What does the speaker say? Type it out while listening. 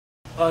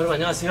여러분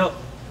안녕하세요.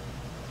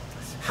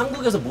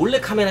 한국에서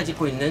몰래카메라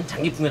찍고 있는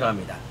장기품이라고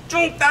합니다.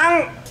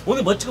 뚱땅!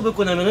 오늘 뭐 찍어볼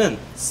거냐면은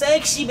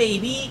섹시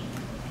베이비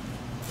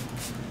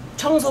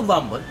청소부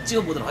한번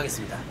찍어보도록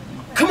하겠습니다.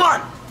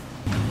 컴온!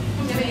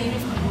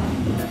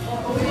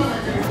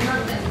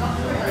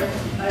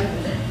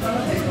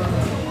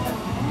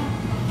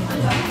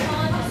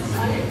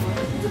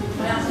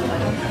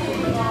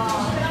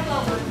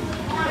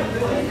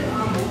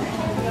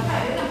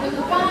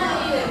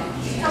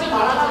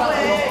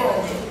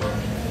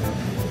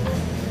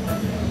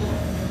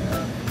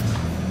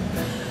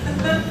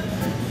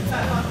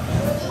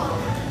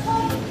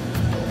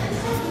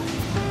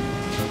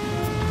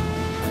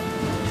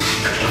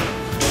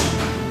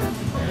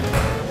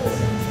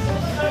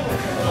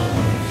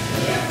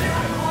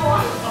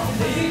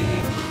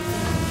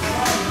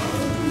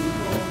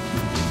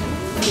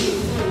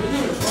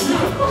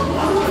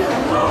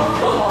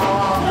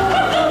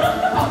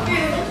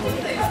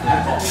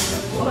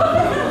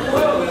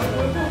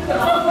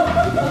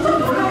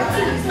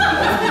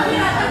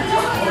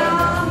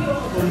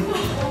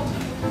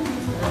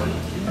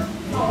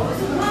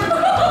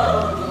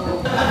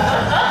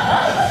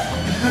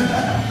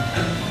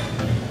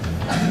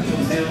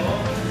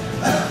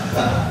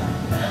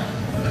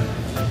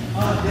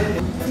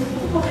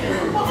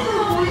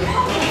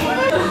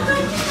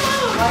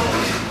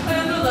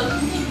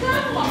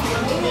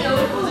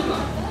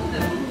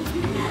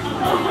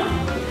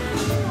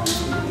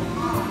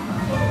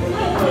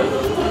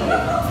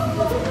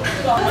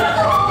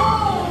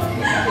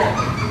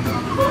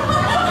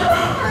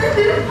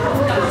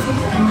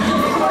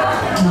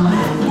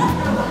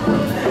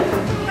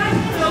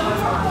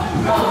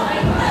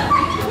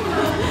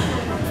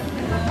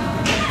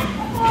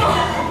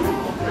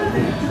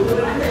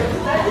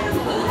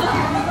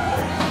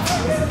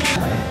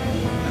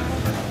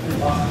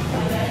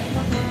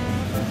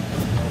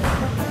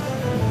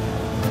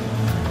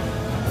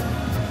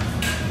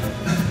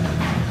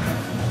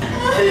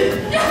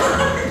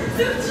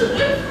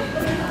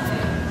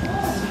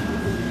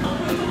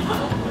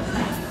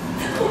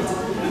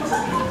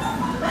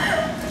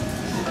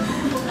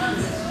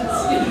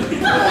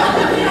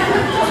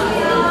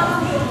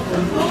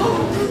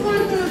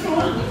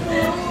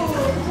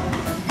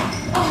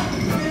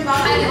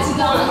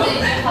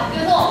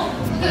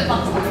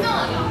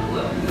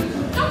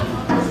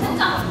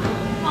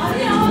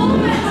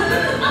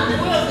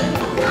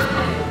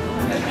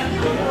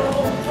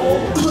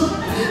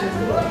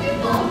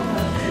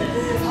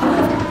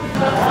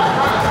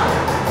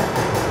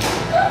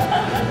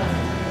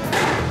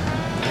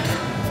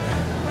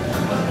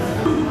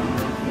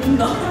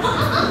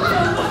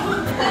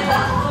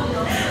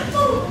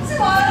 웃지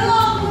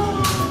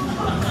말라고.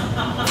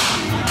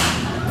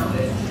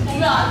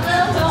 왜 안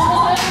되죠?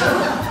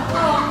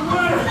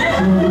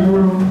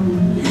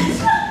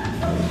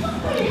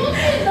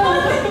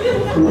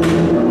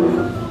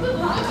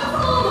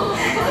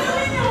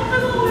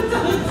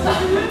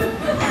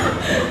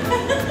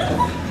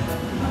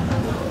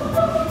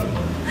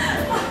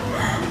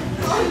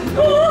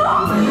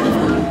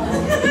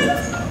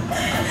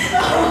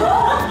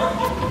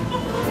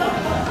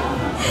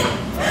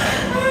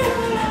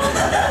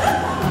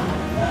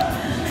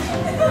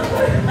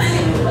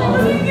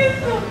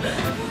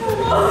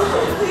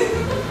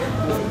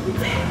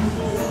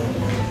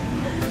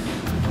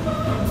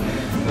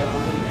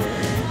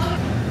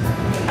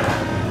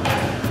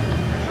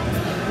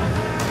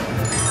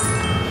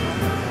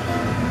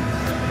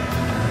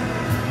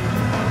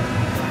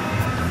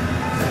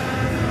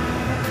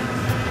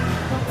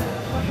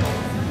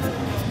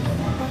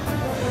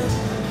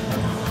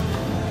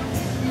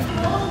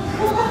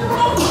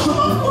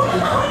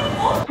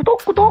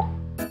 구독!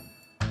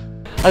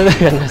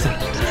 네, 안녕하세요.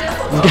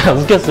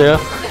 웃겼어요.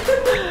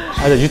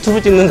 저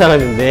유튜브 찍는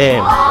사람인데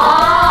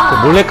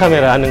그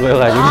몰래카메라 하는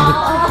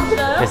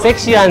거여가지고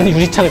섹시한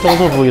유리창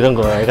청소부 이런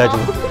거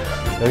해가지고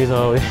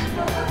여기서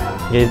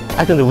이게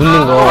하여튼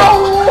웃는 거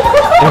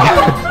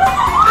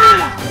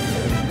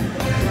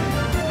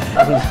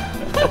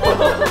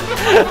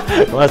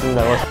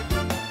고맙습니다.